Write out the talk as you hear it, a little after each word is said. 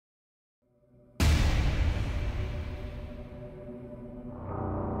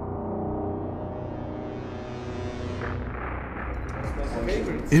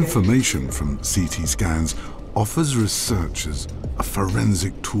Information from CT scans offers researchers a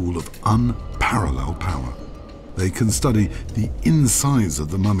forensic tool of unparalleled power. They can study the insides of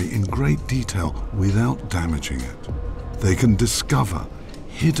the mummy in great detail without damaging it. They can discover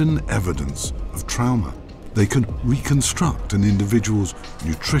hidden evidence of trauma. They can reconstruct an individual's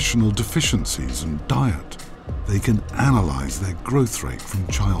nutritional deficiencies and diet. They can analyze their growth rate from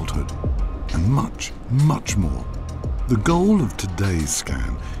childhood, and much, much more. The goal of today's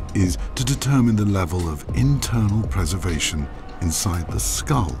scan is to determine the level of internal preservation inside the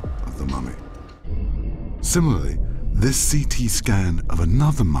skull of the mummy. Similarly, this CT scan of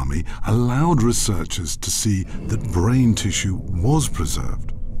another mummy allowed researchers to see that brain tissue was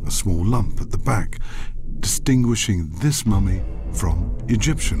preserved, a small lump at the back, distinguishing this mummy from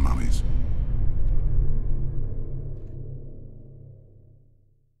Egyptian mummies.